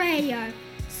radio.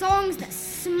 Songs that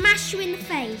smash you in the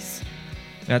face.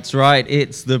 That's right,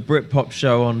 it's the Britpop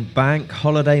show on Bank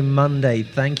Holiday Monday.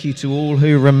 Thank you to all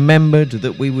who remembered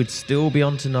that we would still be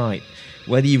on tonight.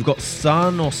 Whether you've got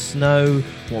sun or snow,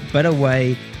 what better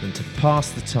way than to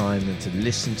pass the time than to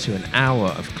listen to an hour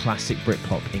of classic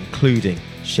Britpop, including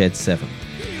Shed 7.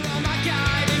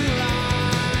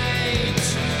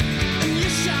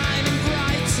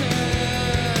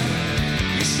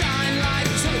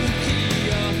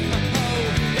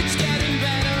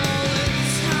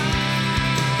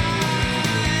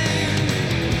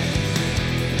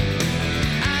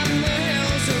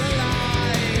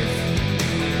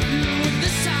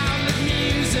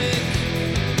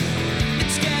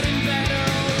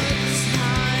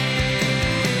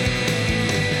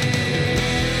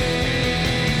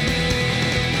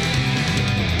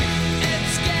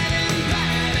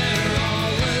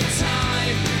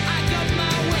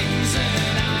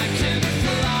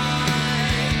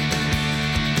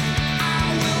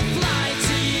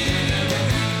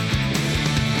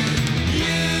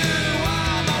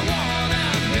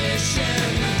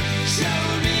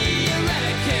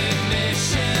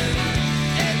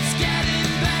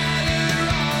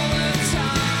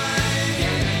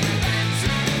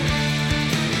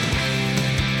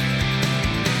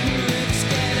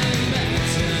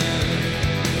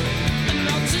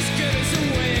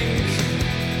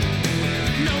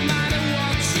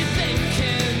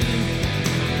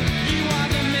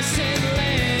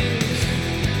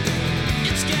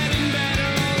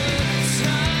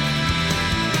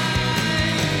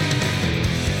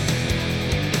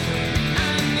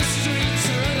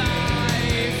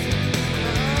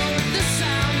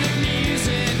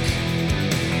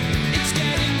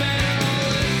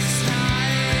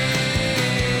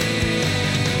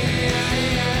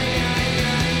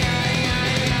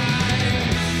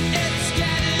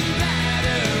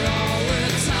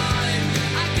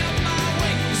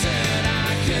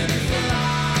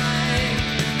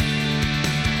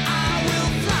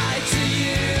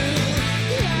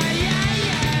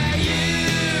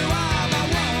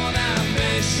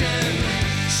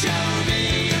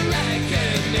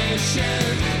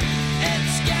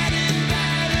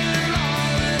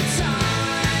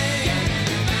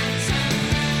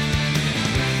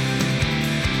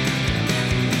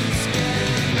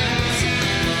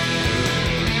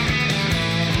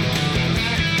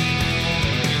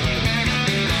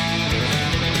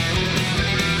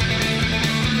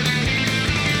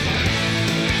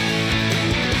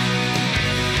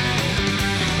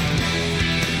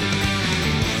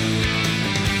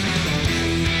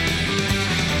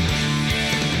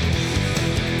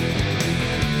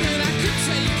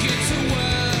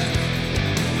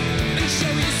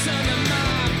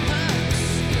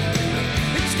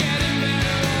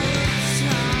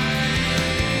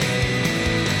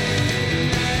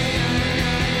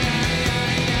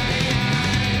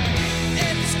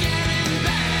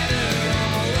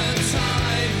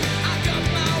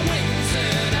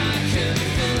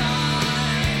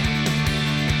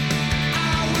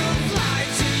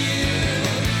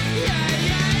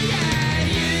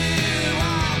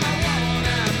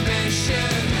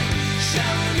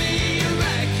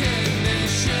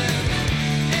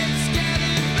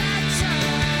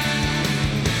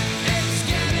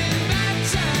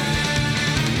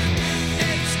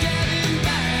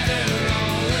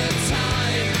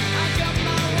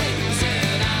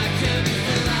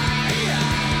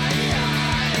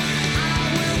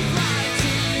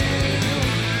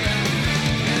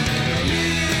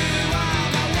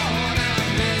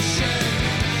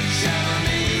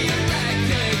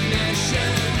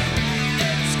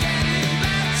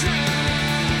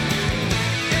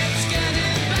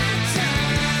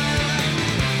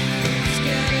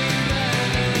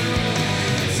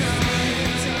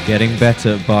 Getting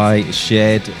Better by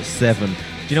Shed 7. Do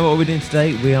you know what we're doing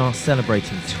today? We are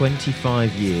celebrating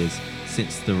 25 years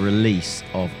since the release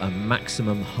of A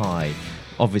Maximum High.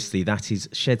 Obviously, that is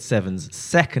Shed 7's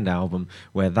second album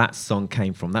where that song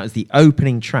came from. That was the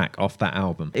opening track off that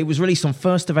album. It was released on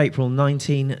 1st of April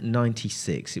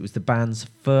 1996. It was the band's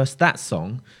first, that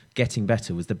song, Getting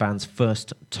Better, was the band's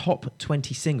first top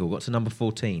 20 single, got to number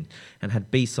 14, and had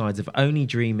B-sides of Only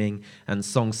Dreaming and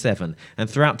Song 7. And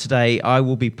throughout today, I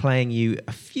will be playing you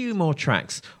a few more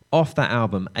tracks off that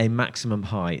album, A Maximum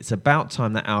High. It's about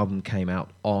time that album came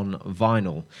out on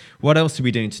vinyl. What else are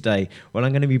we doing today? Well,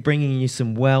 I'm going to be bringing you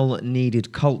some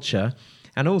well-needed culture,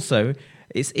 and also,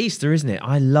 it's Easter, isn't it?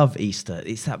 I love Easter.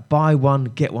 It's that buy one,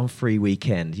 get one free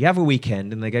weekend. You have a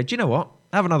weekend, and they go, do you know what?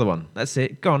 Have another one. That's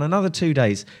it. Go on, another 2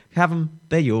 days. Have them.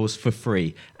 They're yours for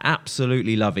free.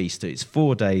 Absolutely love Easter. It's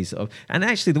 4 days of... And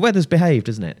actually, the weather's behaved,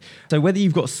 isn't it? So whether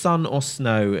you've got sun or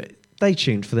snow, stay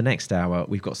tuned for the next hour.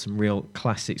 We've got some real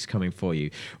classics coming for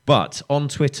you. But on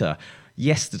Twitter...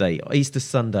 Yesterday, Easter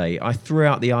Sunday, I threw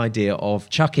out the idea of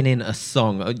chucking in a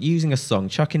song, using a song,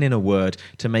 chucking in a word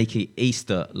to make it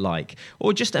Easter-like,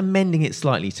 or just amending it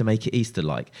slightly to make it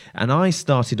Easter-like. And I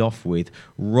started off with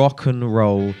Rock and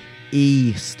Roll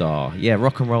E-Star. Yeah,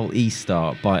 Rock and Roll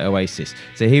E-Star by Oasis.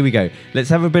 So here we go. Let's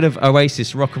have a bit of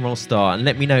Oasis Rock and Roll Star, and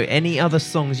let me know any other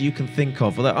songs you can think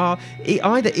of that are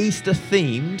either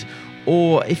Easter-themed,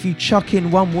 or if you chuck in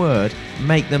one word,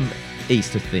 make them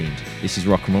Easter themed. This is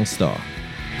Rock and Roll Star.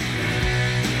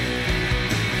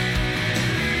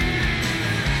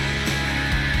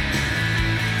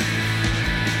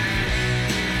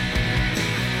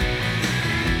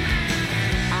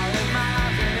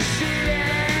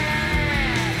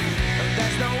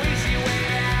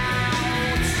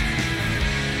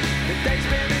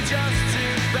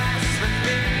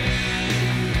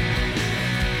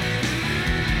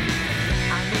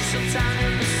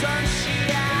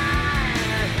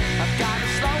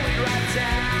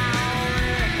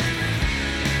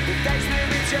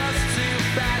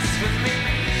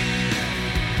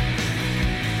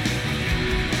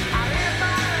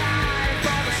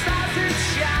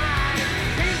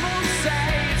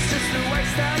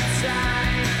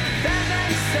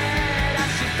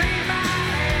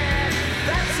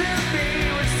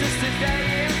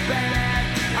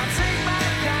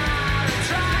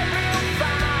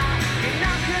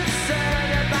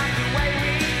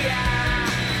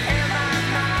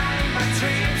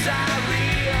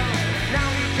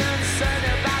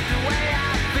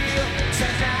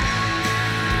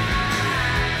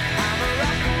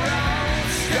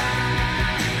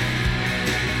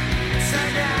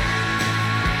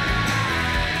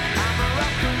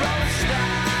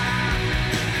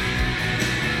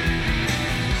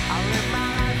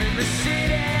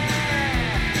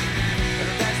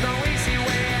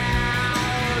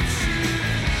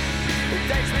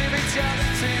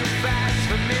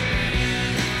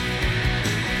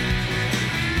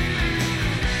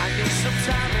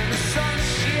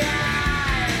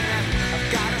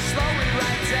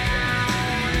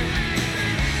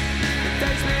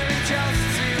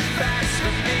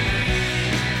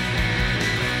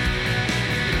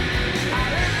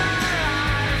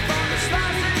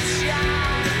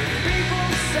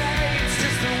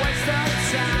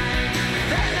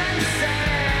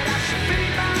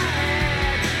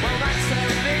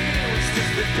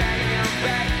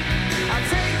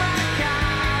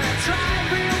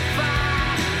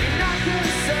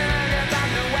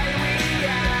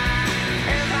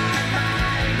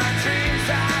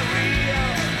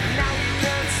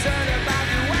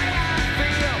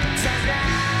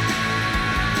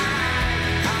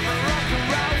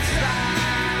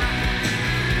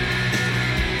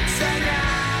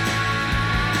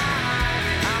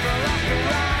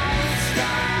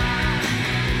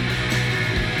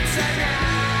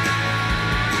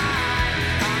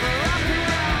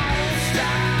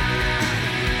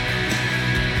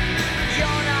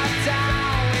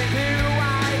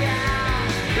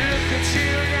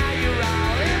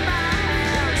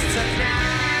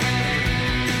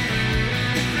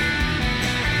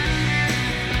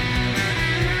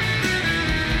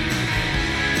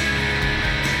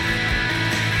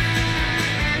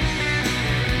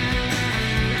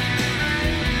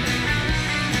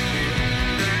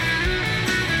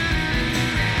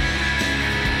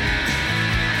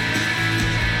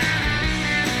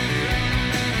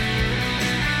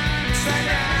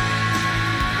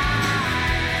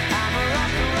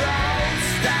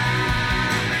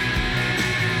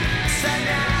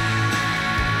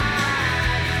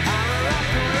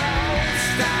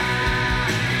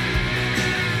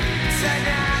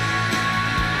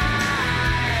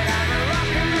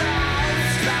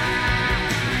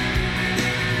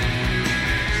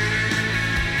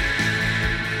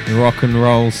 Rock and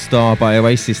Roll Star by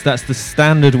Oasis. That's the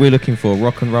standard we're looking for.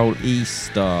 Rock and Roll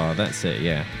E-Star. That's it,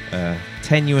 yeah.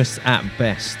 Tenuous at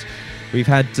best. We've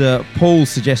had Paul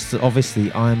suggest that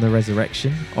obviously I Am the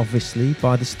Resurrection, obviously,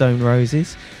 by the Stone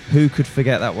Roses. Who could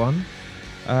forget that one?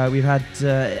 We've had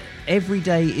Every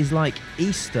Day is Like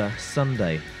Easter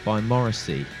Sunday by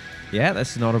Morrissey. Yeah,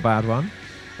 that's not a bad one.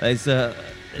 There's a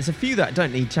few that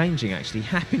don't need changing, actually.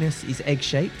 Happiness is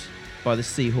Egg-Shaped by the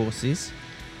Seahorses.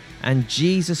 And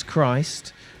Jesus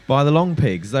Christ by the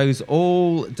Longpigs. Those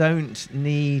all don't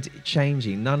need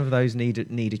changing. None of those need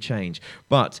a change.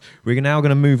 But we're now going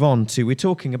to move on to, we're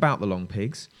talking about the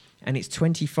Longpigs, And it's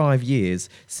 25 years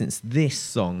since this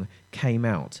song came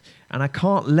out. And I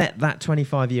can't let that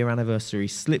 25-year anniversary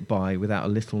slip by without a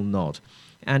little nod.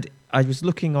 And I was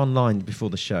looking online before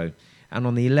the show, and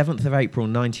on the 11th of April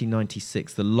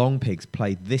 1996, the Longpigs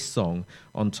played this song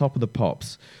on Top of the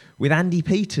Pops with Andy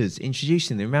Peters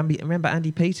introducing them. Remember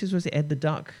Andy Peters? Was it Ed the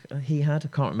Duck he had? I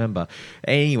can't remember.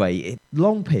 Anyway,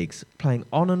 Longpigs playing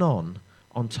on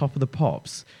Top of the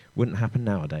Pops wouldn't happen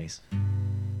nowadays.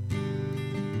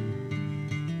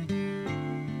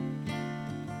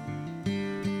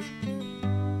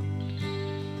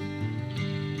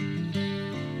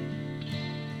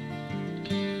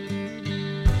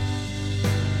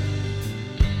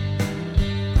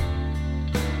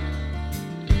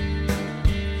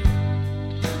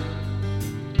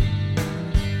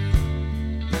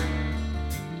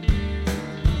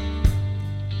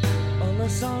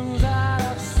 Songs that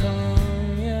I've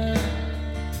sung, yeah,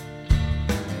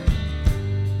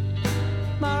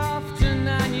 more often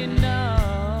than you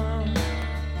know,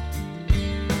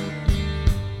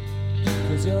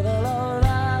 'cause you're the love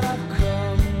that I've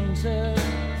come to,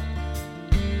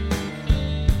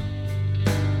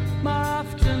 more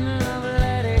often than I've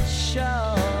let it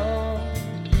show,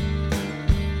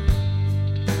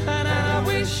 and I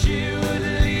wish you would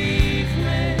leave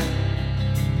me.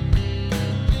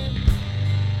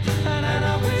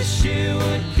 Wish you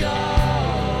would go,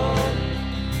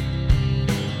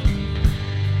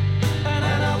 and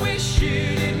I wish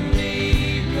you didn't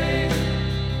need me,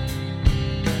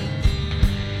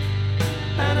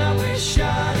 and I wish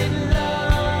I didn't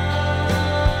love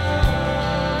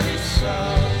you so,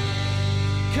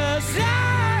 'cause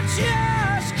I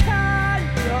just can't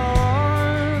go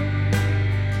on,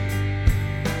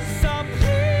 so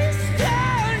please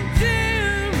don't do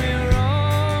me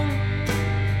wrong.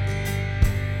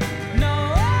 No,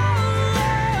 I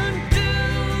won't do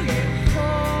you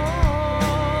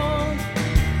wrong.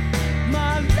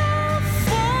 My love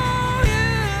for you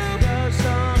goes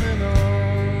on and on.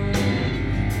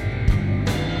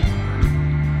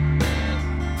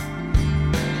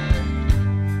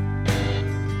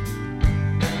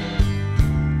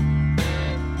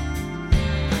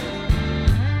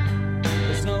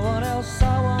 There's no one else I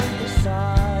want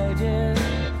beside you.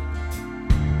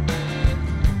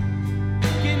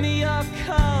 Give me your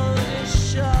coldest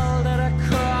shoulder to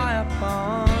cry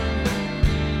upon.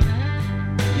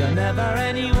 You're never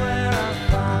anywhere I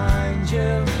find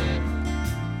you.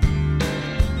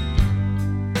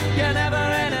 You're never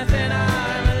anything I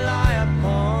rely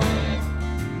upon.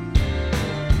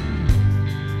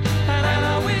 And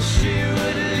I wish you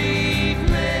would leave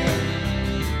me.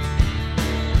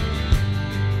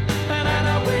 And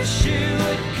I wish you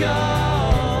would go.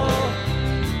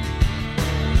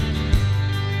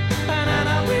 And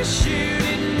I wish you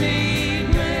didn't need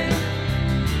me.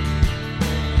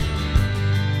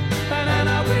 And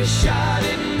I wish I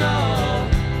didn't know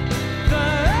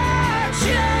that I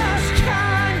just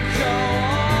can't go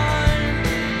on.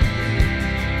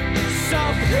 So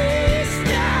please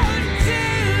don't do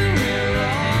me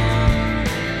wrong.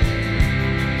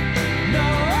 No,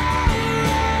 I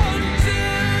won't do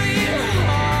you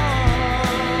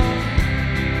harm.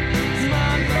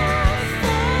 My love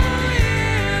for you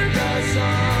goes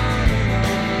on and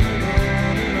on and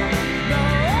on and on. No,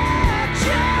 I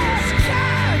just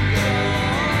can't go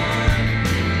on.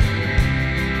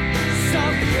 So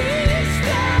please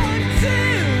don't do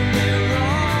me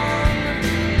wrong.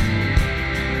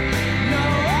 No,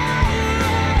 I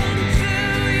won't do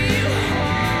you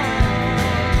harm.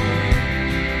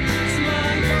 'Cause my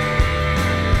love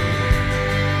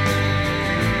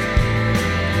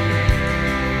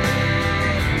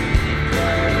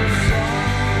goes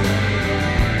on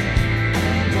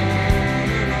and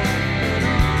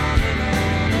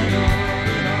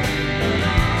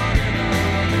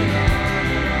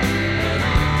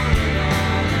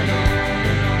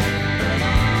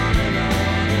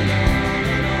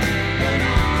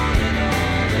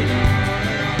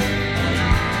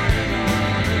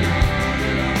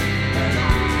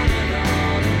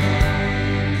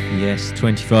Yes,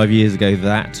 25 years ago,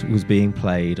 that was being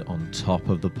played on Top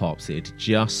of the Pops. It had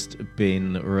just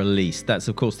been released. That's,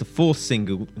 of course, the fourth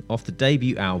single off the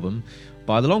debut album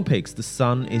by the Longpigs, The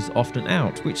Sun Is Often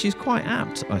Out, which is quite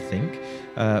apt, I think,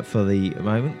 for the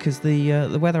moment, because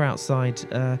the weather outside,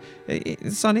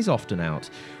 the sun is often out.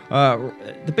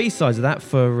 The B-sides of that,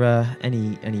 for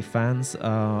any fans,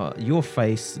 are Your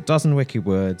Face, Dozen Wicked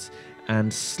Words,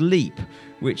 and Sleep,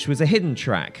 which was a hidden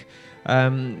track.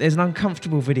 There's an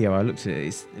uncomfortable video I looked at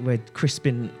it, where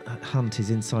Crispin Hunt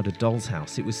is inside a doll's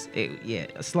house. It was a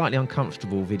slightly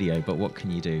uncomfortable video, but what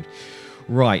can you do?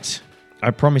 Right, I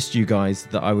promised you guys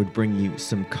that I would bring you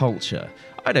some culture.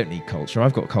 I don't need culture.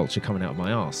 I've got culture coming out of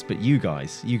my arse. But you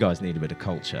guys need a bit of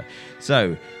culture.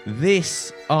 So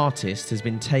this artist has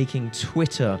been taking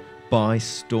Twitter by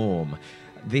storm.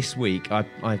 This week,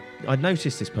 I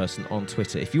noticed this person on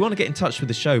Twitter. If you want to get in touch with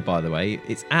the show, by the way,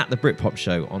 it's at the Britpop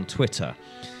Show on Twitter.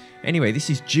 Anyway,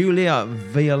 this is Julia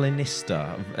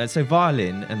Violinista. So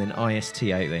violin and then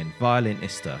ISTA at the end.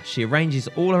 Violinista. She arranges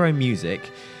all her own music,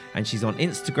 and she's on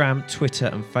Instagram, Twitter,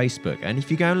 and Facebook. And if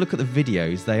you go and look at the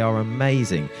videos, they are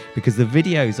amazing because the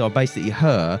videos are basically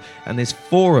her, and there's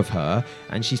 4 of her,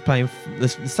 and she's playing the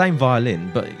same violin,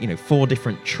 but 4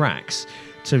 different tracks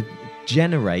to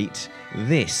generate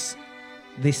this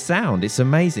sound. It's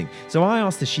amazing. So I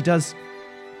asked her,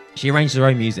 she arranges her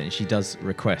own music and she does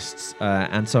requests,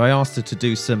 and so I asked her to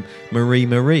do some Marie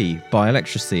Marie by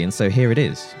Electricity, and so here it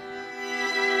is.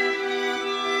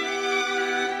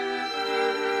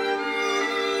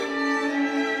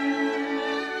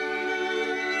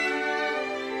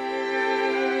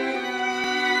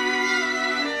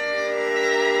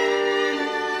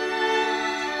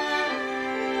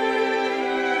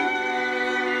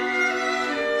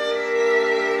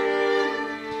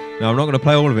 Now, I'm not going to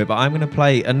play all of it, but I'm going to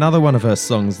play another one of her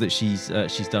songs that she's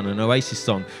done, an Oasis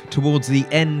song, towards the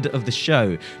end of the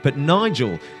show. But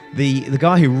Nigel, the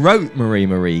guy who wrote Marie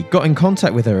Marie, got in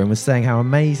contact with her and was saying how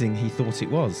amazing he thought it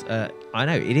was. I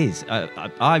know, it is.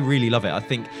 I really love it. I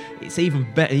think it's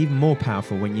even better, even more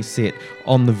powerful when you see it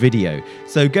on the video.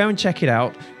 So go and check it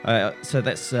out. So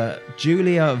that's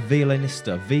Julia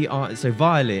Violinista, so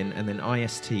violin and then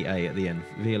ISTA at the end,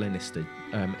 Violinista.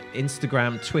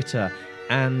 Instagram, Twitter,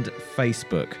 and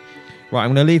Facebook. Right,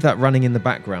 I'm going to leave that running in the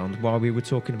background while we were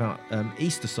talking about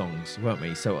Easter songs, weren't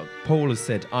we? So Paul has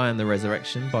said I Am the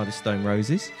Resurrection by the Stone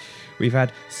Roses. We've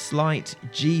had Slight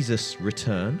Jesus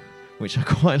Return, which I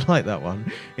quite like that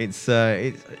one. It's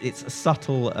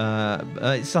subtle,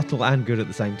 it's subtle and good at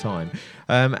the same time.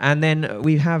 And then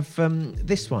we have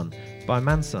this one by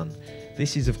Manson.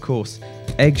 This is, of course,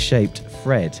 Egg-Shaped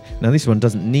Fred. Now, this one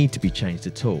doesn't need to be changed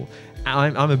at all.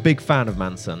 I'm a big fan of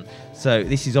Manson. So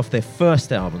this is off their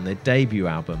first album, their debut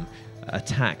album,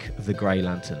 Attack of the Grey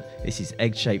Lantern. This is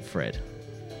Egg-Shaped Fred.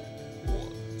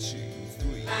 1, 2,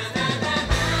 3.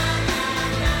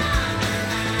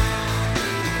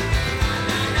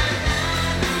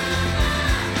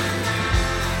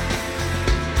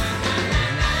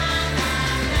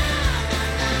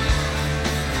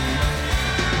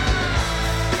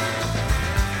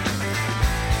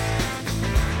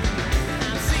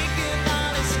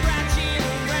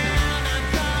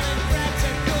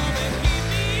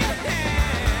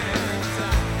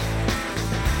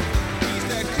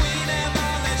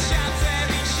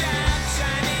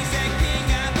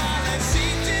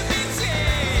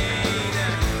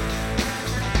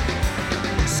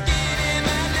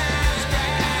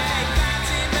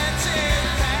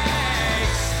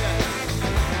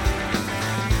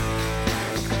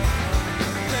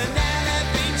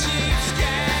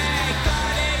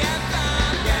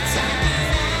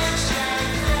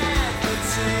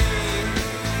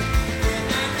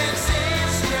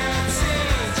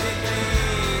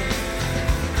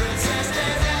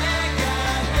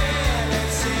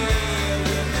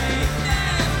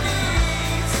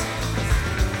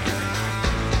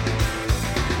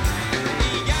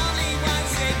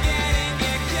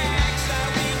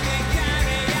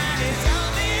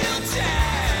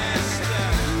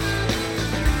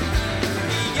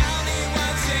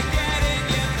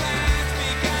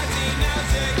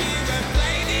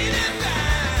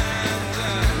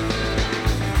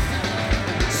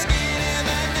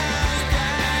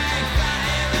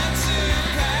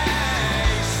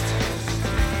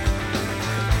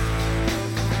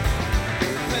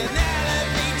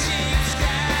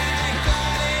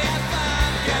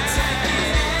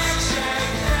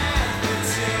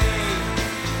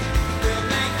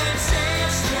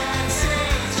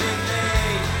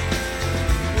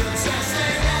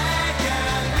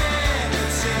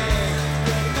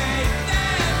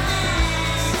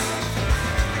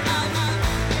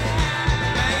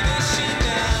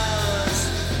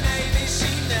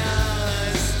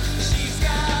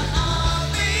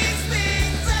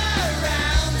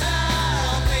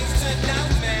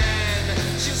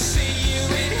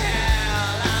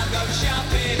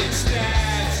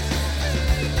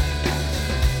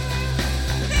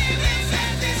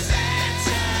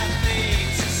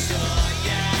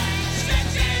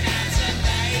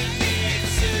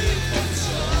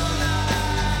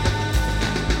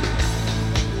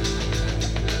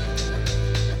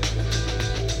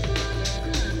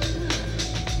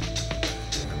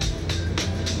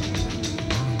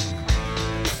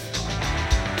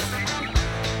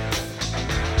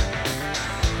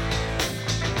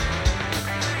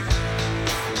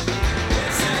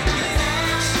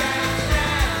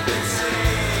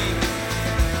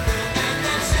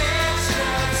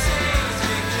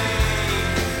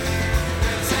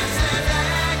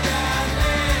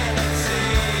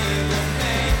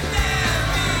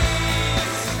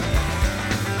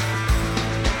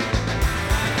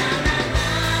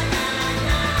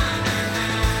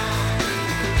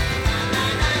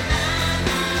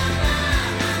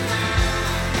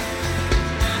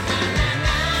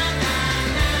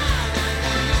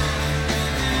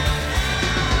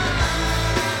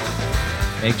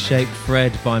 Heart-Shaped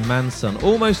Fred by Manson.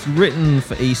 Almost written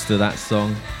for Easter, that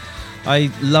song.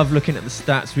 I love looking at the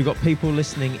stats. We've got people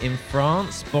listening in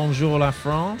France. Bonjour la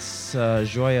France.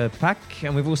 Joyeux Pâques.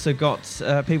 And we've also got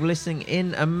people listening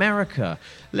in America.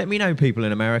 Let me know, people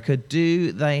in America,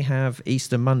 do they have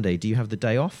Easter Monday? Do you have the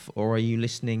day off? Or are you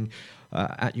listening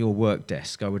at your work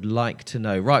desk? I would like to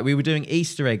know. Right, we were doing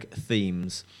Easter egg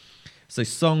themes. So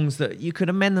songs that you could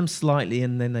amend them slightly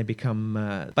and then they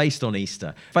become based on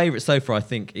Easter. Favourite so far, I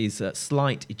think, is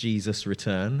Slight Jesus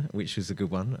Return, which was a good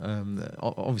one,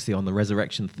 obviously on the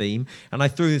resurrection theme. And I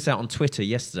threw this out on Twitter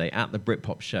yesterday at the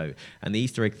Britpop show. And the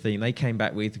Easter egg theme, they came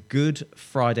back with Good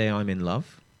Friday I'm in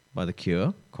Love by The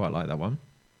Cure. Quite like that one.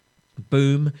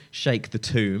 Boom, Shake the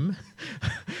Tomb.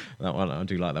 That one, I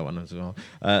do like that one as well.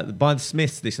 By the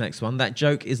Smiths, this next one. That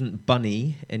Joke Isn't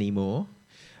Bunny Anymore.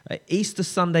 Easter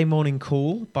Sunday Morning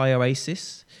Call by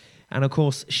Oasis. And of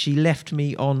course, She Left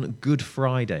Me on Good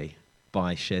Friday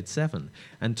by Shed 7.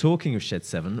 And talking of Shed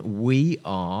 7, we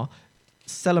are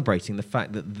celebrating the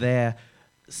fact that their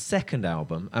second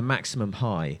album, A Maximum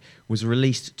High, was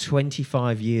released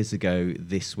 25 years ago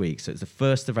this week. So it's the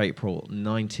 1st of April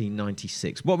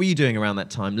 1996. What were you doing around that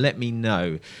time? Let me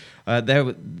know.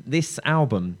 This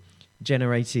album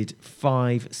generated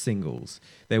 5 singles.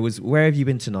 There was Where Have You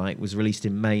Been Tonight, was released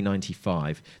in May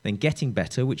 95. Then Getting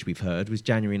Better, which we've heard, was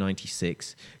January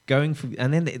 96. And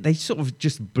then they sort of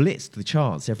just blitzed the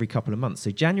charts every couple of months.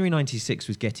 So January 96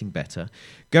 was Getting Better.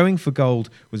 Going for Gold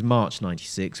was March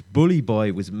 96. Bully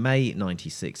Boy was May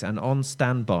 96. And On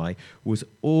Standby was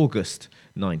August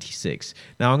 96.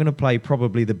 Now I'm going to play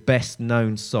probably the best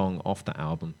known song off that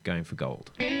album, Going for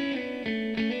Gold.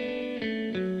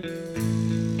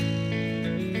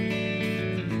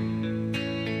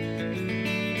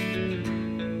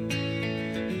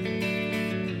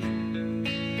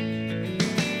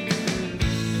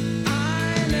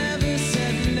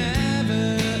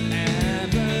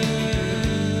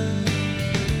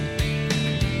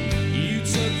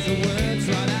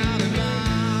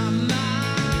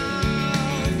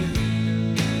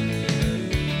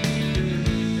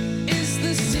 Is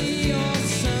the sea your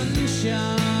sun?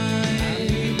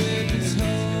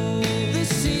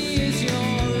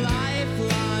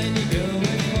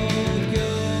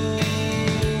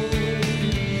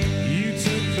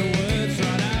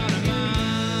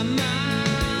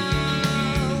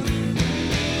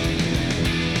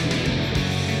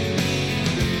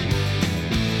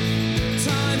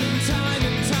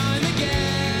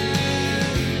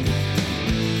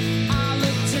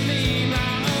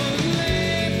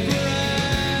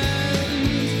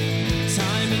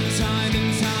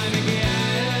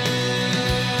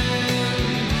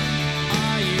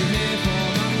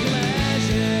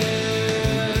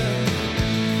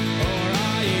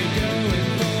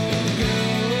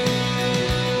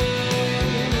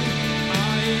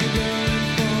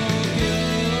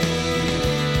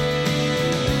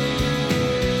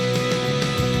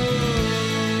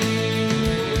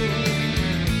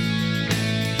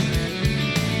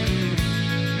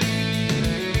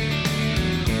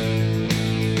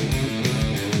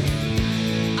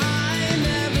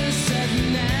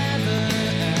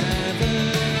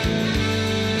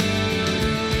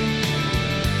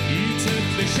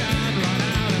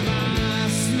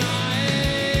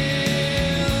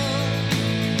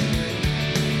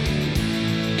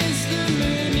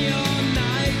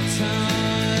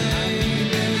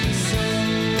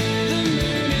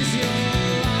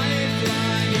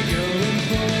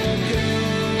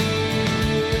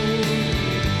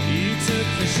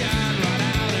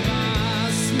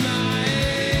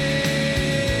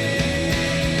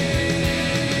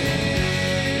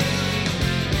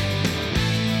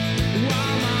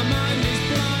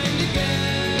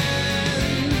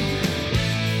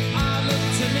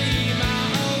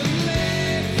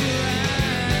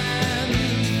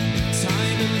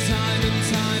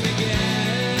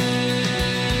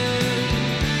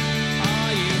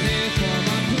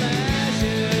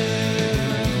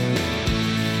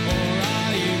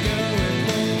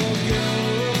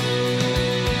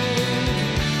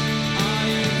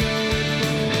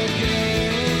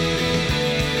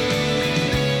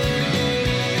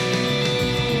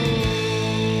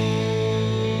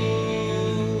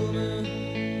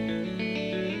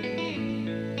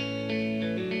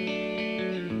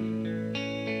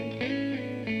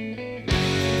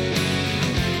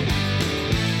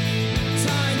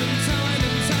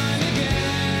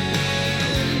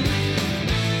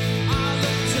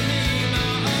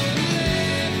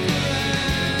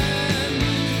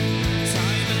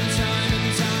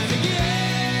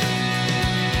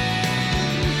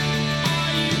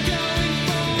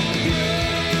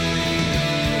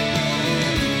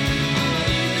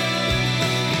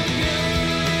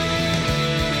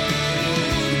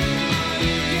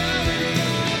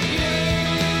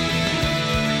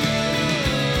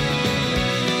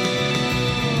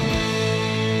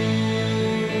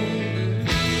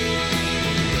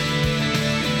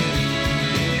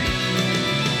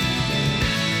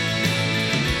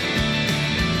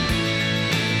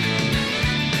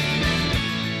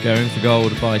 Going for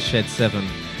Gold by Shed 7.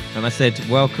 And I said,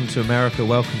 welcome to America,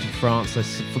 welcome to France. I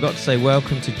forgot to say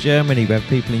welcome to Germany. We have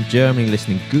people in Germany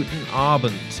listening. Guten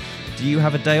Abend. Do you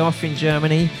have a day off in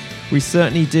Germany? We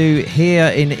certainly do. Here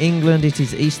in England, it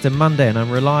is Easter Monday, and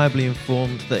I'm reliably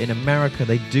informed that in America,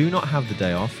 they do not have the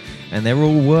day off, and they're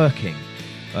all working.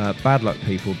 Bad luck,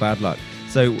 people, bad luck.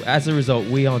 So as a result,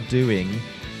 we're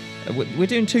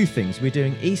doing two things. We're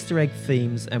doing Easter egg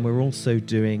themes, and we're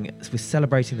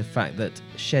celebrating the fact that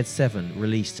Shed 7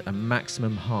 released a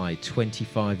Maximum High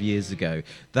 25 years ago.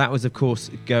 That was, of course,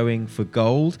 Going for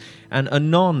Gold. And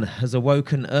Anon has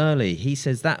awoken early. He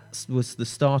says that was the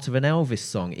start of an Elvis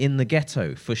song, In the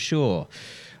Ghetto, for sure.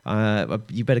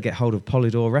 You better get hold of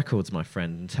Polydor Records, my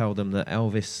friend, and tell them that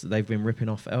they've been ripping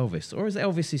off Elvis. Or is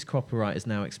Elvis's copyright is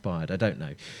now expired? I don't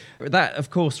know. That,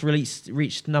 of course,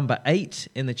 reached number 8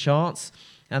 in the charts,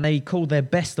 and they called their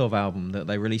best of album that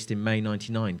they released in May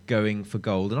 99 Going for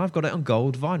Gold. And I've got it on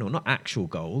gold vinyl, not actual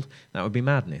gold. That would be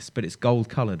madness, but it's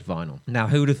gold-coloured vinyl. Now,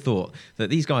 who would have thought that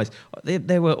these guys,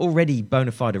 they were already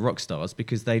bona fide rock stars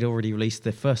because they'd already released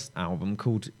their first album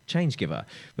called Change Giver.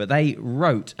 But they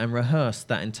wrote and rehearsed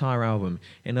that entire album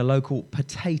in a local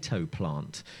potato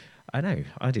plant. I know,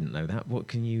 I didn't know that.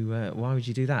 Why would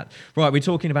you do that? Right, we're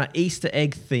talking about Easter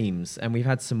egg themes, and we've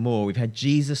had some more. We've had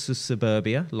Jesus of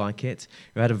Suburbia, like it.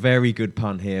 We had a very good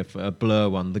pun here, for a Blur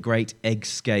one, The Great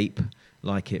Eggscape,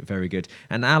 like it, very good.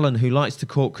 And Alan, who likes to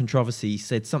court controversy,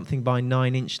 said something by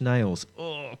 9 Inch Nails.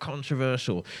 Oh,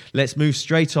 controversial. Let's move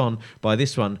straight on by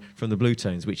this one from the Blue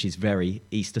Tones, which is very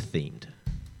Easter themed.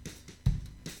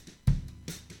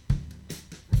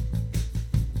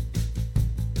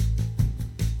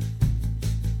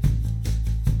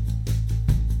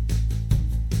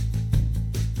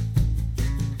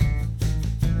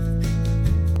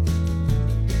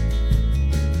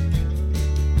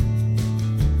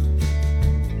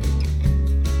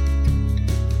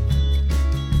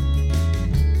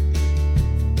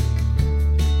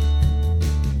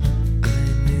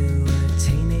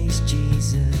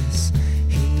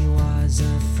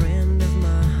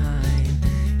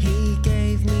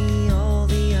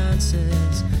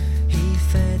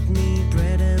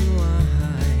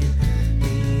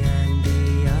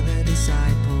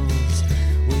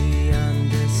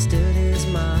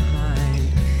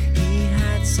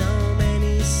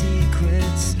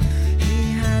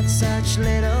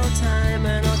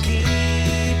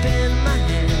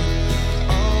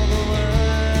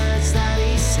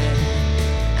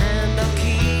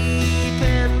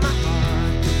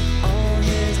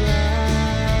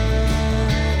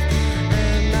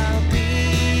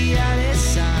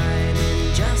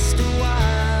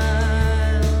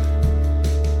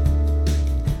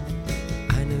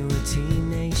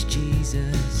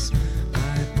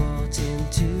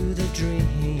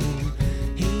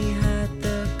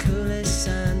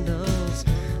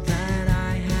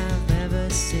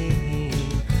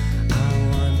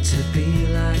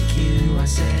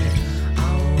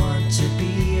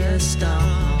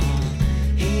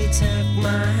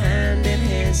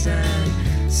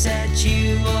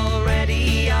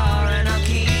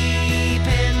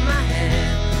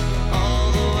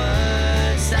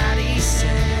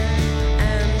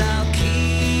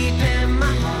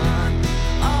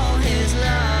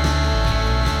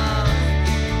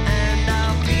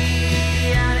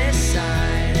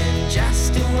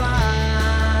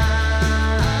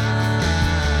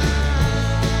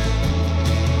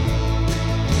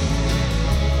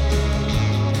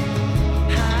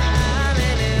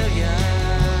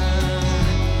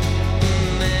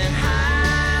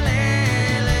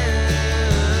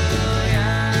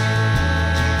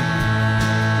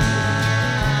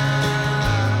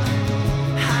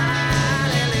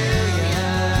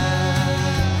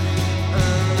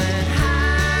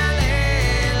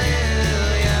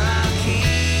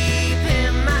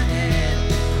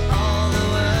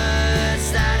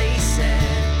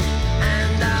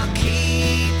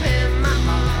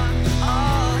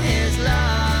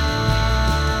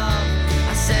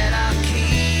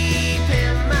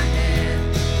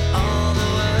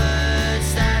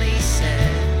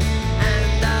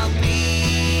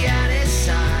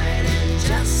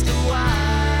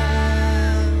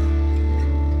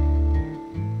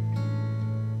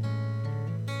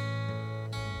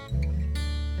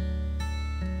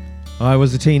 I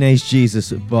Was a Teenage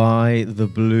Jesus by the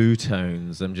Blue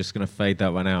Tones. I'm just going to fade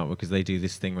that one out because they do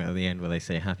this thing right at the end where they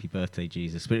say Happy Birthday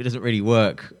Jesus, but it doesn't really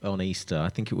work on Easter. I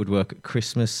think it would work at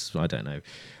Christmas. I don't know.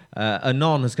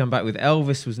 Anon has come back with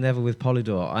Elvis Was Never with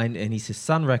Polydor, and he says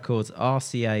Sun Records,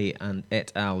 RCA and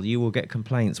et al. You will get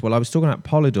complaints. Well, I was talking about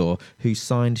Polydor, who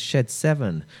signed Shed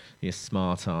 7, you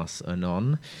smart ass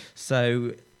Anon.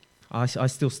 So I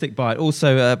still stick by it.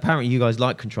 Also, apparently you guys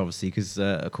like controversy because,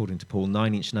 according to Paul,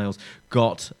 Nine Inch Nails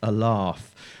got a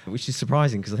laugh, which is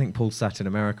surprising because I think Paul sat in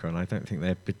America and I don't think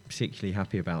they're particularly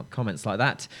happy about comments like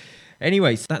that.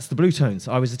 Anyways, that's the Blue Tones.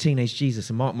 I Was a Teenage Jesus,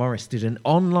 and Mark Morris did an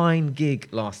online gig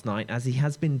last night, as he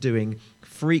has been doing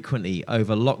frequently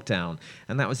over lockdown.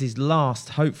 And that was his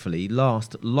hopefully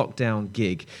last lockdown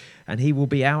gig. And he will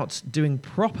be out doing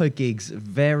proper gigs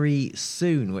very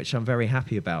soon, which I'm very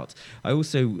happy about. I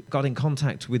also got in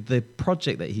contact with the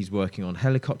project that he's working on,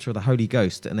 Helicopter of the Holy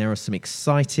Ghost, and there are some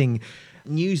exciting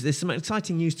news. There's some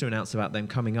exciting news to announce about them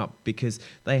coming up because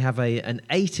they have an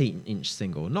 18-inch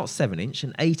single, not 7-inch,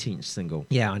 an 8-inch single.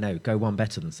 Yeah, I know, go one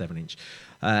better than 7-inch.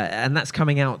 And that's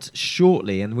coming out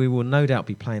shortly, and we will no doubt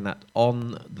be playing that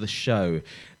on the show.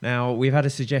 Now, we've had a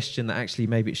suggestion that actually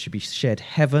maybe it should be Shed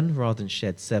Heaven rather than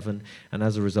Shed 7, and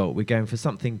as a result, we're going for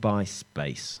something by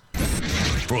Space.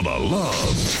 For the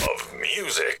love of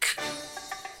music.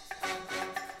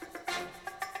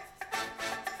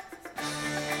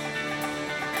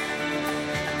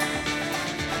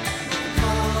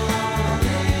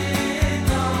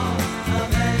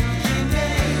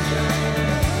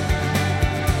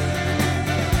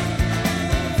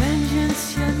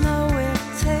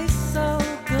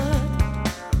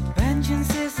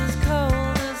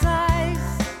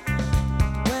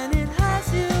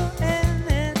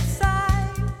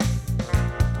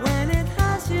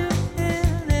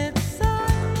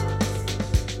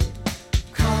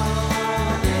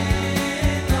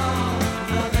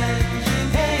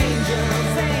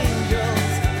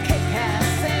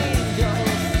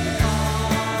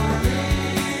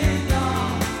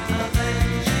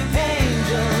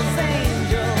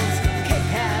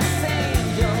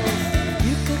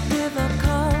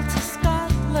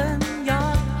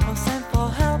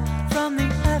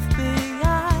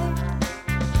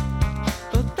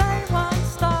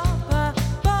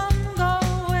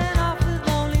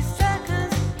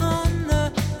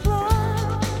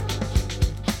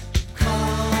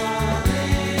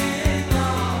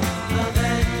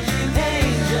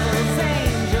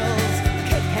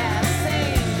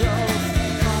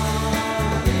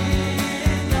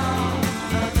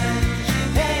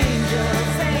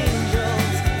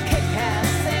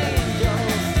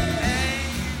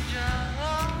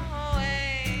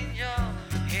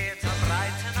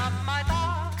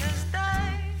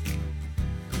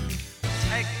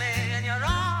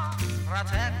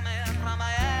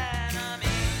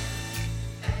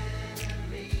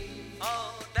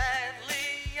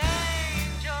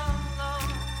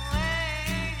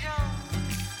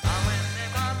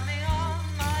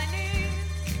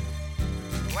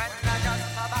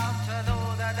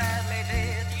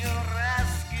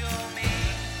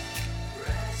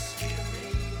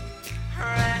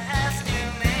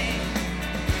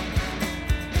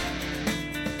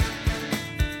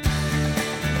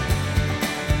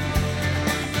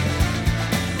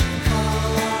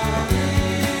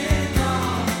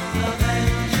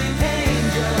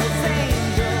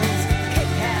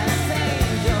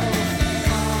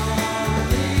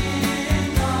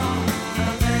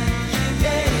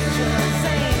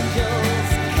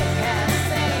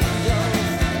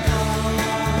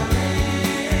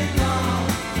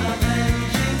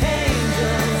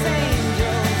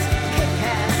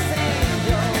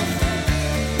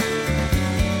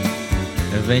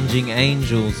 Avenging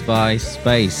Angels by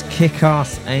Space.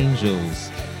 Kick-ass Angels.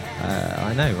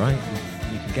 I know, right?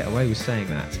 You can get away with saying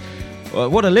that.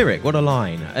 What a lyric, what a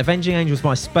line. Avenging Angels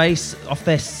by Space, off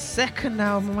their second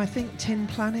album, I think, Tin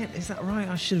Planet. Is that right?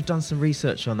 I should have done some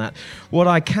research on that. What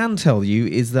I can tell you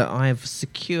is that I have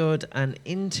secured an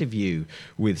interview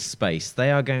with Space.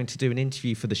 They are going to do an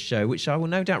interview for the show, which I will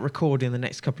no doubt record in the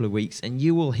next couple of weeks, and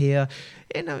you will hear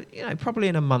probably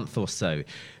in a month or so.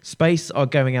 Space are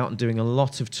going out and doing a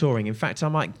lot of touring. In fact, I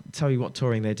might tell you what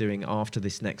touring they're doing after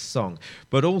this next song.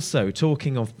 But also,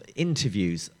 talking of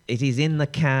interviews, it is in the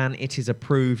can, it is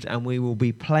approved, and we will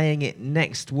be playing it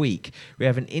next week. We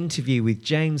have an interview with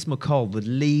James McCall, the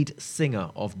lead singer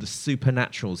of the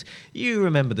Supernaturals. You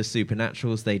remember the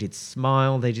Supernaturals, they did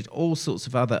Smile, they did all sorts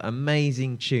of other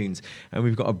amazing tunes, and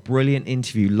we've got a brilliant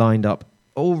interview lined up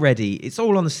already. It's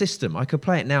all on the system. I could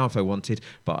play it now if I wanted,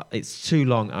 but it's too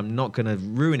long. I'm not going to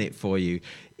ruin it for you.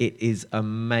 It is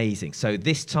amazing. So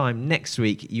this time next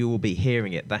week, you will be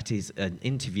hearing it. That is an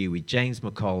interview with James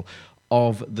McCall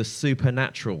of the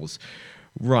Supernaturals.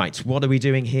 Right, what are we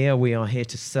doing here? We are here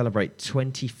to celebrate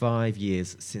 25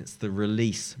 years since the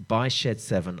release by Shed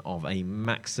 7 of A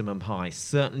Maximum High.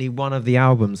 Certainly one of the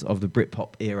albums of the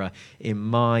Britpop era, in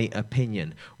my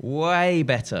opinion. Way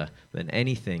better than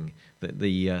anything that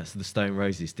the Stone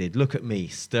Roses did. Look at me,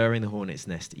 stirring the hornet's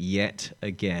nest yet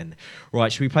again.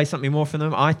 Right, should we play something more from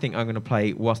them? I think I'm going to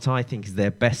play what I think is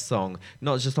their best song,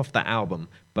 not just off that album,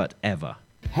 but ever.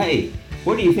 Hey,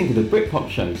 what do you think of the Britpop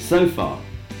show so far?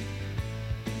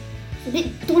 It's a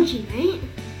bit dodgy, mate.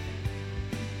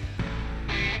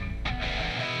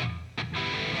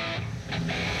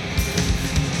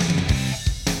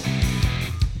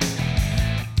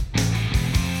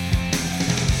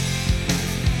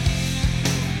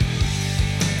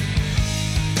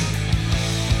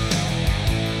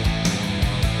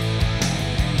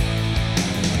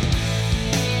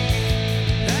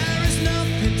 There is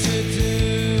nothing to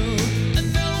do and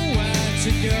nowhere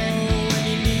to go when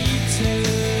you need to.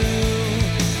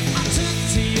 I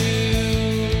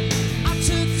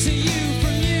took to you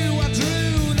from you. I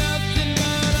drew nothing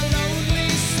but a lonely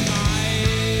smile.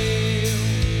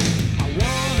 I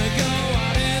wanna go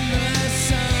out in the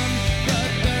sun, but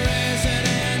there isn't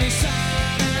any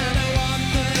sun, and I want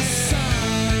the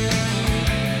sun.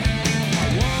 I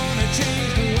wanna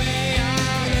change the way I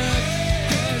look,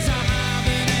 'cause I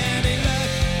haven't any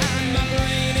luck and my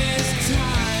brain is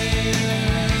tired.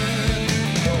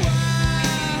 Where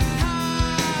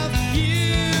have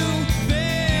you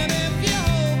been? If you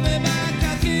hold me back,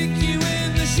 I'll kick you in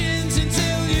the shins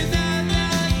until you're dead. The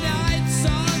night's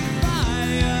on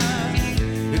fire.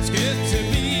 It's good to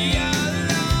be alive.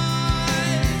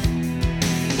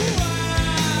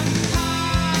 Where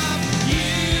have you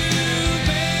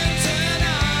been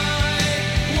tonight?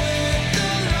 With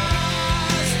the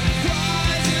last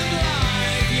cries of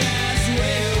life, yes,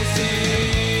 we'll see.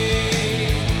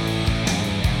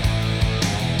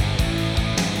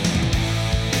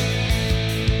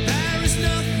 There is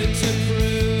nothing to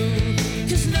prove,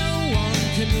 'cause no one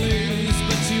can lose,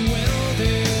 but you will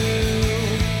do.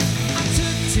 I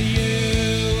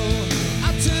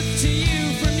took to you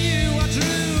from you. I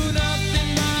drew nothing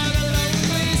but a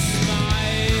lonely smile.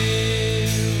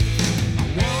 I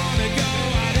wanna go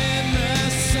out in the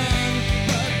sun,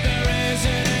 but there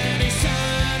isn't any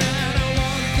sun, and I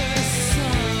want the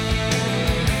sun.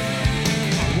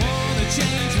 I wanna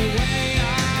change the way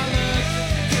I look,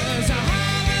 'cause I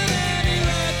haven't any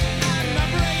luck and my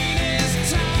brain is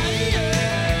tired.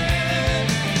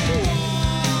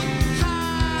 What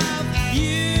have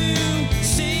you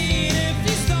seen? If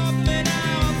you stop me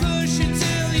now, I'll push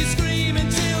until you scream,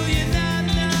 until you're dead.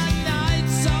 The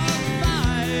night's on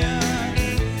fire.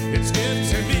 It's good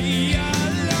to be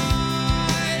alive.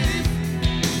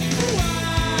 Where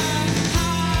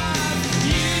have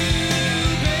you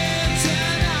been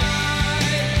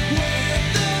tonight? With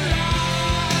the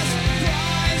last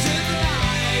cries of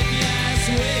life, yes,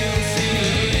 we'll see.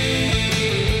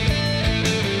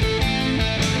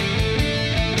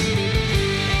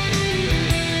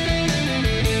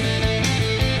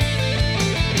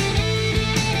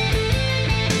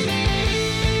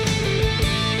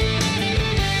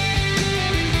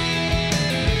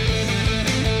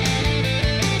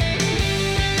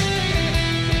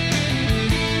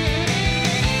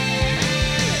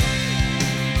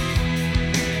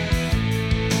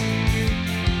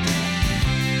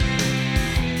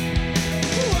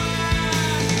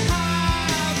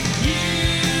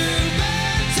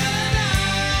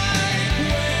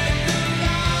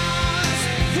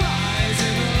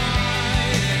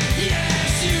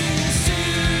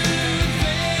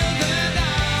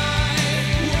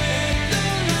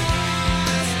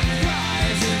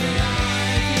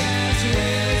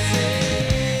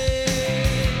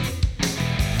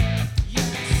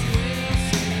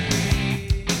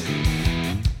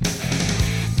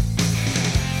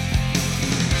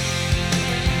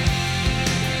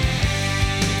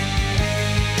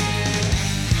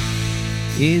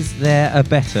 Is there a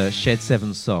better Shed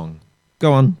 7 song?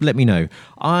 Go on, let me know.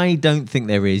 I don't think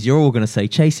there is. You're all going to say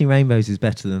Chasing Rainbows is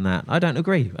better than that. I don't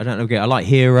agree. I like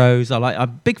Heroes. I'm a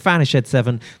big fan of Shed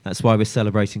 7. That's why we're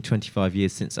celebrating 25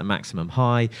 years since A Maximum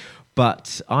High.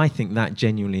 But I think that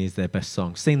genuinely is their best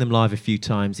song. Seen them live a few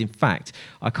times. In fact,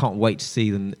 I can't wait to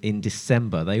see them in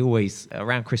December. They always,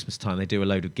 around Christmas time, they do a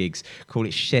load of gigs. Call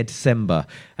it Shed December.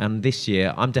 And this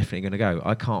year, I'm definitely going to go.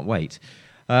 I can't wait.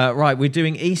 Right, we're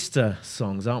doing Easter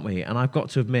songs, aren't we? And I've got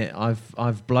to admit,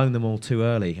 I've blown them all too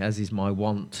early, as is my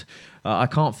wont. I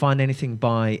can't find anything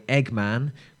by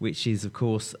Eggman, which is, of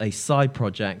course, a side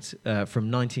project from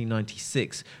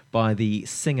 1996 by the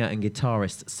singer and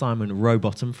guitarist Simon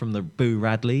Rowbottom from the Boo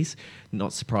Radleys.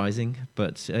 Not surprising,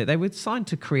 but they were signed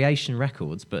to Creation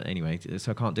Records, but anyway,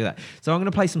 so I can't do that. So I'm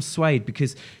going to play some Suede,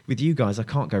 because with you guys, I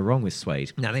can't go wrong with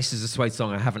Suede. Now, this is a Suede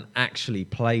song I haven't actually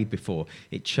played before.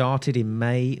 It charted in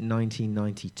May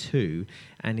 1992,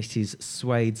 and it is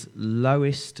Suede's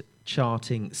lowest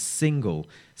charting single,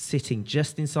 sitting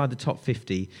just inside the top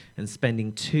 50 and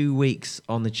spending 2 weeks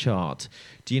on the chart.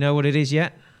 Do you know what it is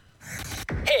yet?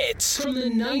 Hits from the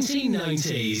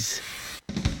 1990s.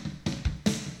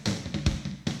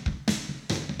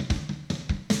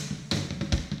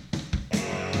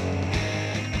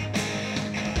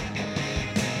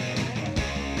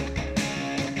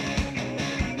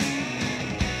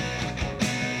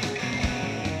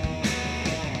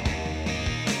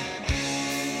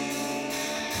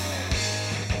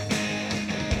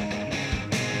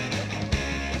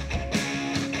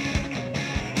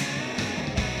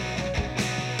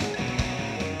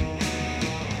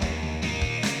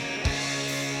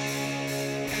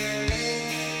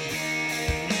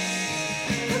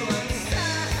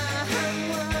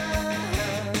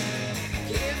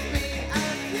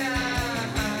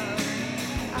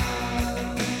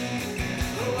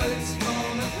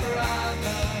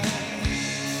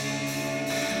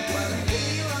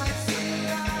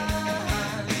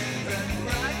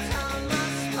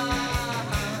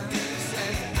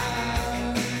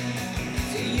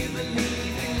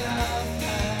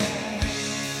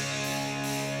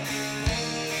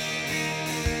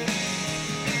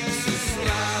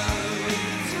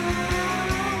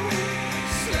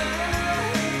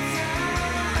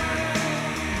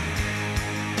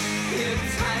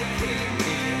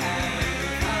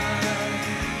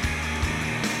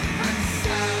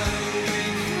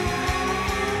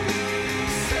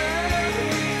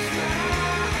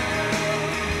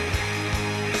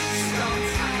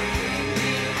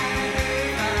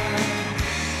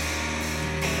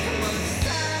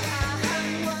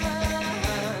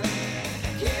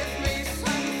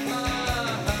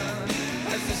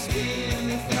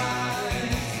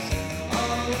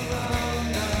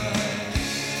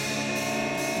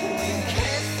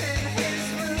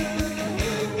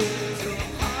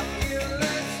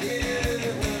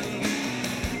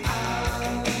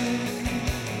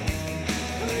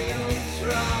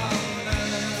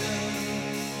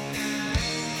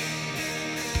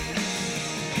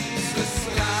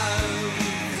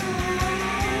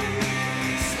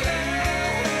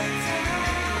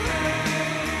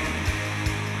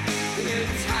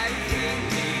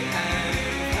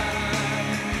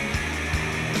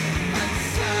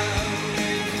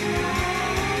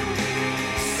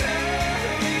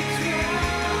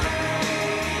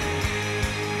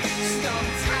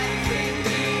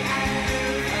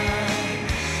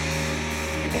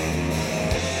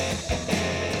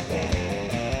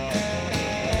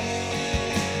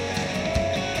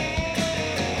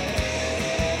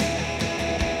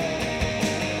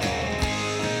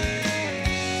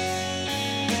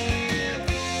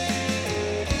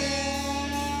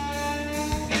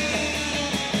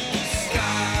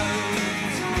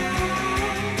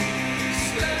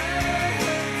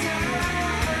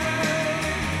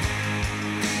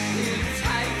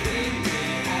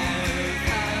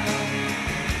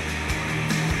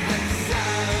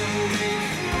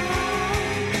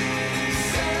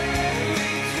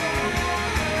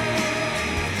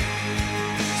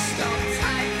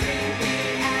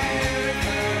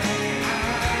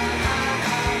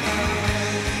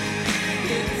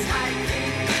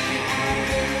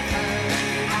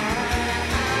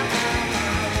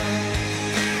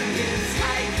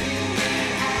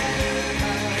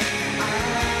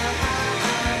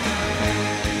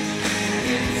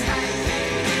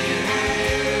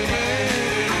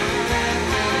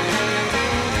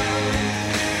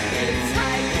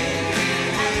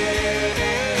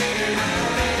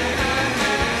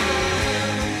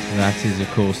 That is, of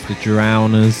course, The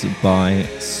Drowners by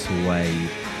Suede.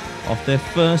 Off their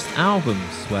first album,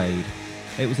 Suede.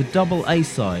 It was a double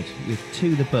A-side with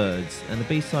To the Birds, and the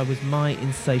B-side was My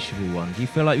Insatiable One. Do you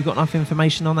feel like you've got enough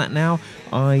information on that now?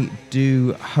 I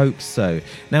do hope so.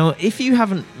 Now, if you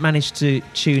haven't managed to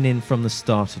tune in from the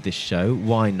start of this show,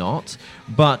 why not?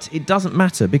 But it doesn't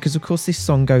matter, because, of course, this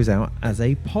song goes out as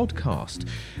a podcast.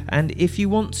 And if you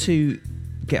want to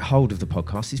get hold of the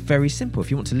podcast, it's very simple. If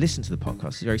you want to listen to the podcast,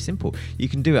 it's very simple. You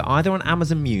can do it either on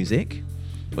Amazon Music,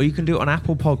 or you can do it on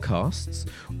Apple Podcasts,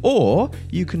 or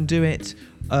you can do it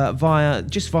via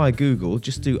Google.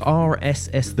 Just do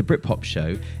RSS The Britpop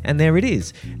Show, and there it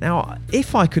is. Now,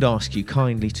 if I could ask you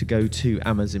kindly to go to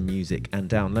Amazon Music and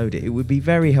download it, it would be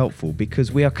very helpful,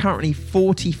 because we are currently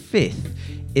 45th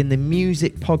in the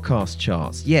music podcast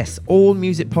charts. Yes, all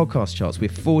music podcast charts, we're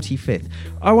 45th.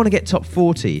 I want to get top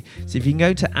 40, so if you can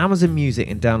go to Amazon Music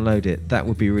and download it, that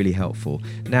would be really helpful.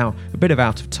 Now, a bit of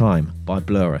Out of Time by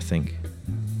Blur, I think.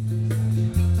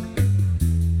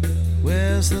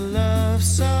 Where's the love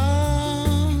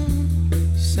song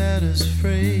set us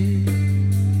free?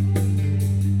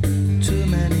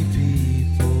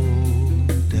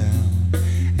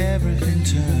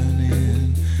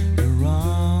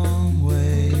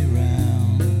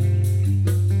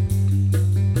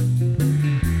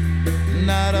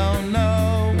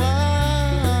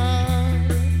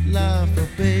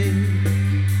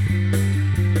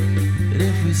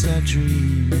 start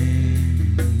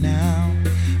dreaming now.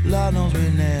 Lord knows we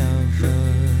never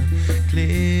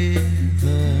clear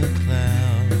the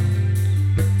cloud.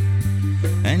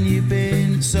 And you've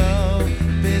been so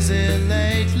busy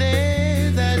lately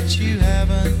that you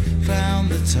haven't found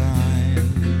the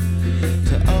time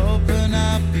to open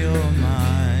up your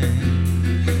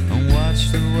mind and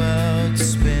watch the world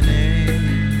spinning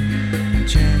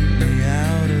gently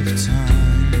out of time.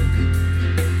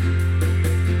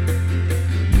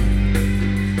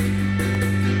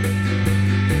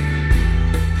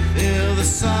 Feel the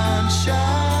sunshine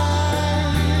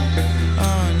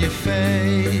on your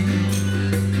face.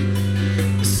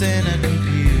 This ain't a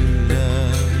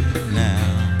computer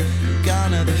now.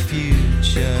 Gone to the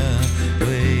future,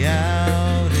 way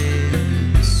out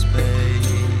in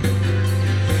space.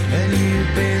 And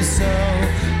you've been so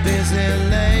busy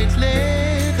lately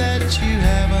that you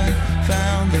haven't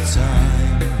found the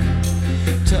time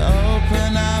to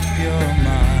open up your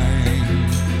mind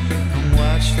and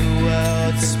watch the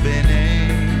world spinning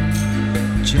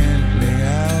gently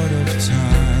out of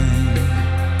time.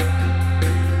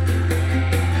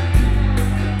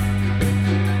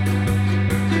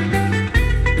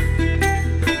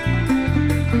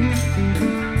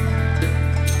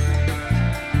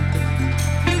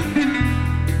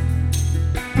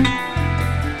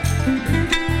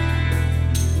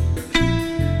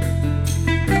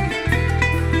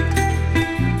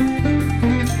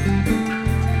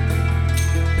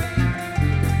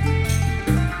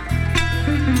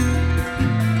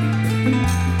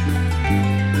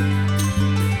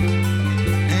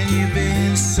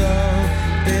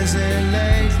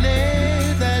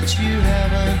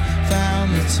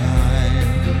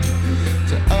 Time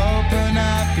to open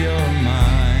up your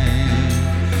mind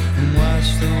and watch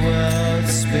the world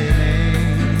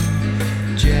spinning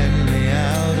gently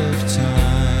out of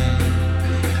time.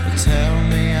 Tell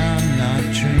me I'm not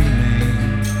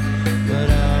dreaming, but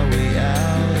are we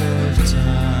out of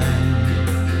time?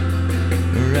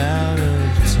 We're out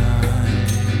of time,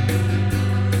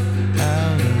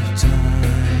 out of time,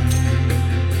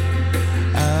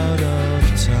 out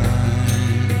of time.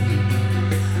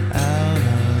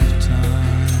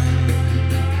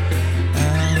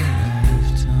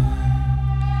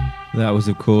 That was,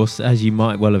 of course, as you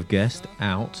might well have guessed,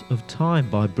 Out of Time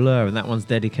by Blur, and that one's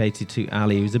dedicated to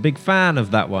Ali, who's a big fan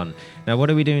of that one. Now, what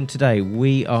are we doing today?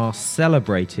 We are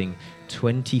celebrating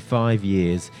 25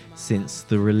 years since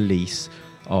the release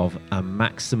of A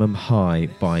Maximum High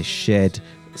by Shed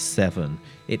 7.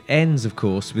 It ends, of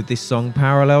course, with this song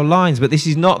Parallel Lines, but this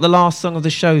is not the last song of the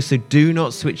show, so do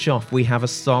not switch off. We have a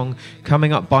song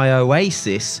coming up by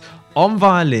Oasis on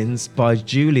violins by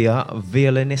Julia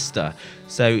Violinista.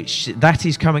 So that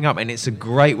is coming up, and it's a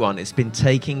great one. It's been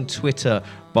taking Twitter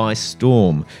by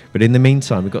storm. But in the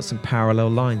meantime, we've got some Parallel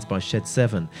Lines by Shed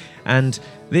 7. And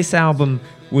this album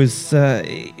was,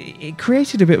 it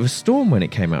created a bit of a storm when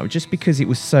it came out, just because it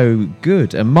was so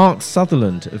good. And Mark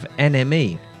Sutherland of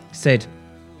NME said,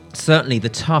 certainly the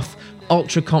tough,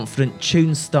 ultra-confident,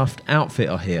 tune-stuffed outfit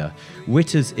are here.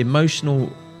 Witter's emotional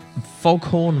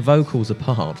foghorn vocals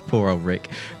apart, poor old Rick,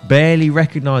 barely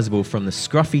recognisable from the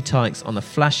scruffy tights on the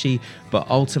flashy but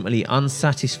ultimately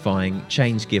unsatisfying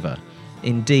Change Giver.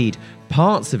 Indeed,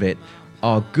 parts of it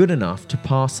are good enough to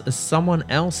pass as someone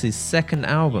else's second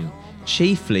album,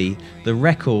 chiefly the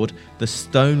record the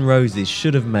Stone Roses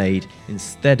should have made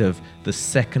instead of The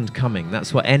Second Coming.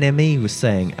 That's what NME was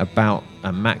saying about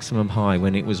A Maximum High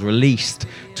when it was released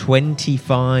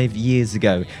 25 years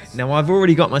ago. Now, I've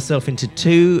already got myself into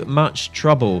too much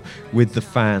trouble with the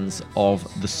fans of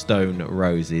the Stone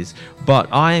Roses,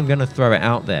 but I am going to throw it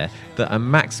out there that A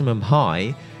Maximum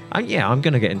High, I'm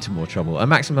going to get into more trouble. A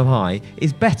Maximum High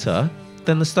is better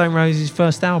than the Stone Roses'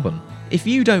 first album. If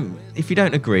you don't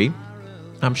agree,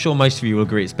 I'm sure most of you will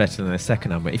agree it's better than their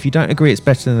second album. If you don't agree it's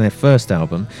better than their first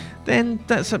album, then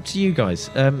that's up to you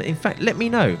guys. In fact, let me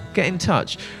know. Get in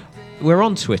touch. We're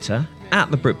on Twitter,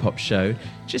 at The Britpop Show.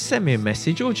 Just send me a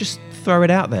message or just throw it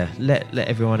out there. Let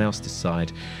everyone else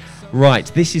decide. Right,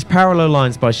 this is Parallel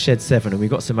Lines by Shed 7, and we've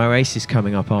got some Oasis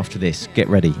coming up after this. Get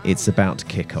ready. It's about to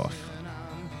kick off.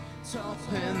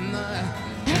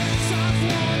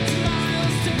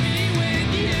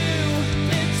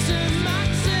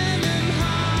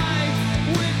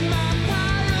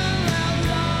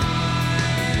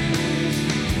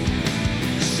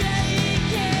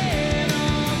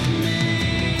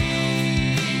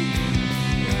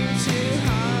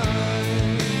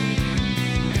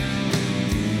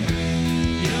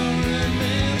 You're a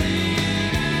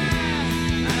millionaire,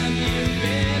 and you've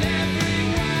been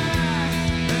everywhere.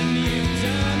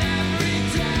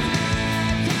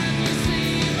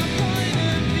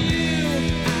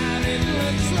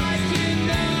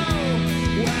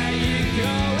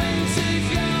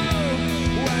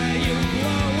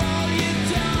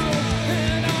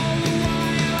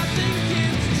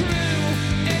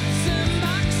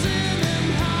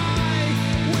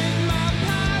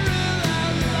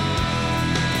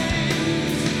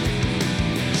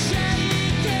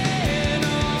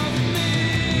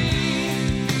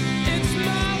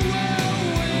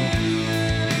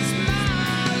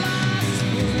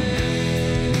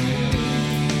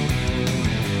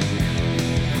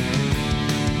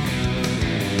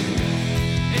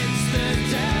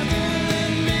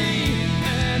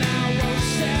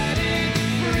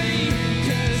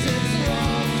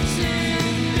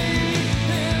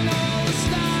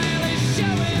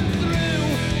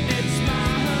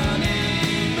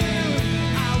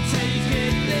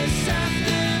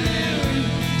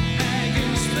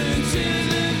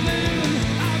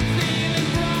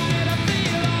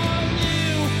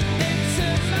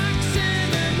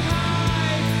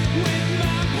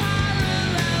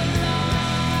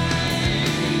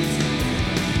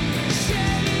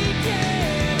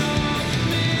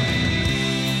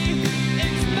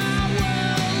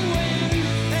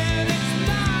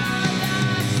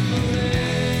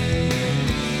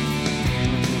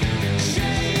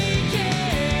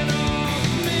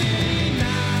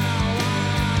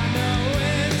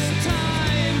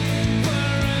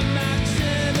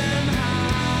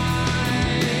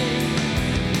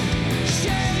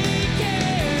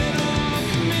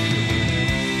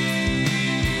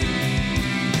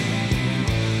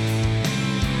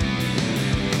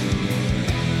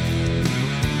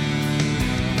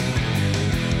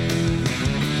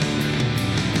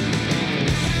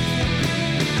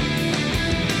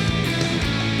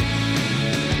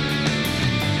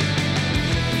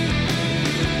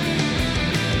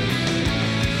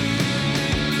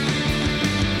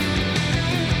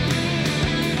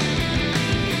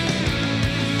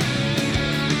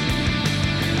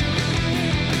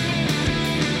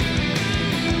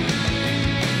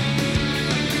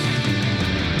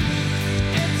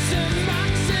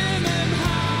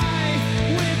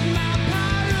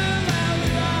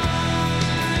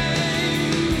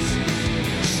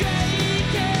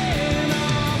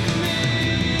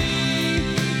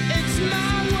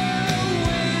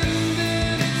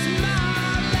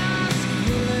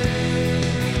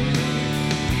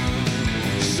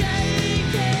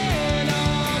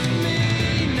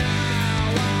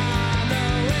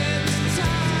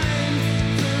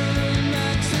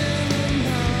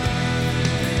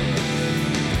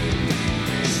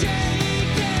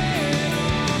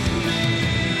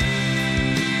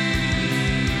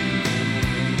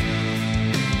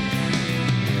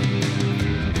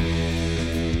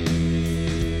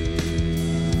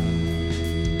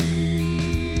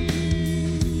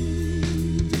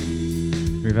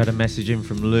 We've had a message in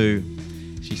from Lou.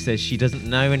 She says she doesn't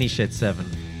know any Shed 7.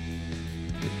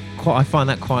 I find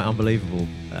that quite unbelievable.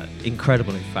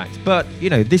 Incredible, in fact. But,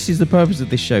 this is the purpose of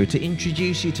this show, to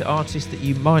introduce you to artists that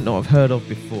you might not have heard of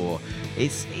before.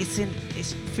 It's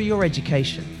for your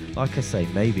education. Like I say,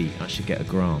 maybe I should get a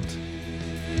grant.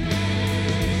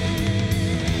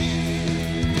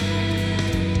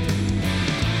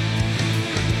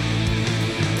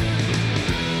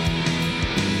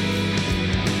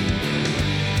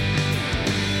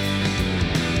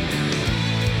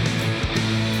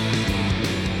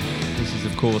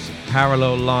 Of course,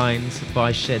 Parallel Lines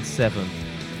by Shed 7,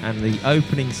 and the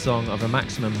opening song of A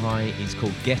Maximum High is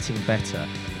called Getting Better,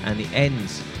 and it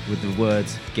ends with the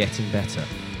words Getting Better.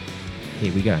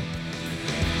 Here we go.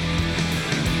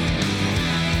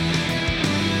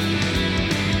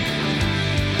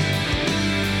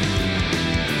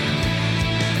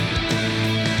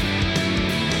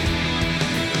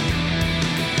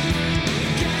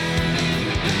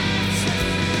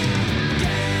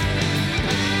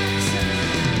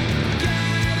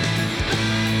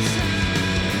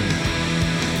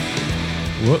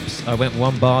 Whoops, I went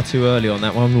one bar too early on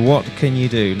that one. What can you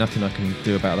do? Nothing I can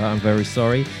do about that, I'm very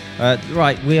sorry.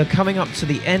 Right, we are coming up to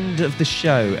the end of the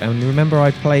show, and remember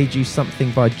I played you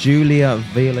something by Julia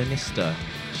Violinista.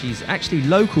 She's actually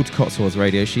local to Cotswolds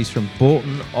Radio. She's from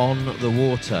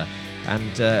Bourton-on-the-Water,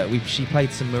 and she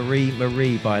played some Marie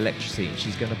Marie by Electricity, and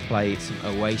she's going to play some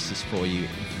Oasis for you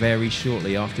very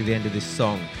shortly after the end of this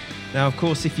song. Now, of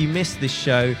course, if you missed this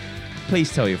show,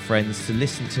 please tell your friends to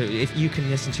listen to it. If you can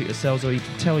listen to it yourselves, or you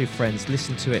can tell your friends,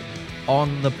 listen to it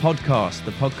on the podcast.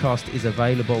 The podcast is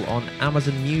available on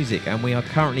Amazon Music, and we are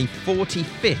currently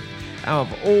 45th out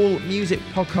of all music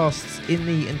podcasts in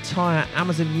the entire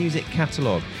Amazon Music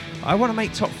catalogue. I want to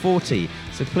make top 40,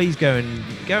 so please go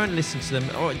and listen to them,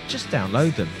 or just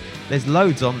download them. There's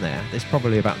loads on there. There's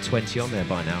probably about 20 on there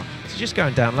by now. So just go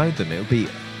and download them.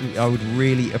 I would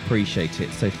really appreciate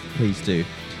it, so please do.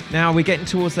 Now we're getting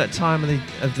towards that time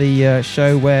of the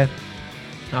show where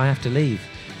I have to leave.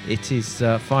 It is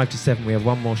 5 to 7. We have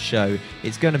one more show.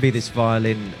 It's going to be this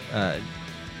violin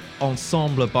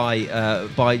ensemble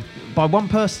by one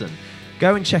person.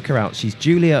 Go and check her out. She's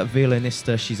Julia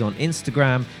Violinista. She's on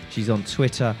Instagram. She's on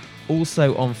Twitter.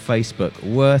 Also on Facebook.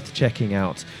 Worth checking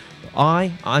out.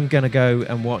 I'm going to go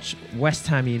and watch West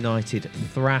Ham United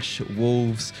thrash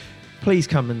Wolves. Please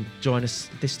come and join us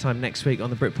this time next week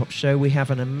on the Britpop Show. We have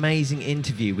an amazing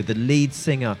interview with the lead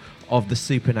singer of the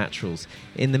Supernaturals.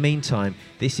 In the meantime,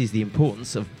 this is The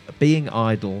Importance of Being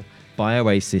Idle by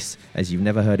Oasis, as you've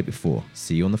never heard it before.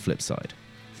 See you on the flip side.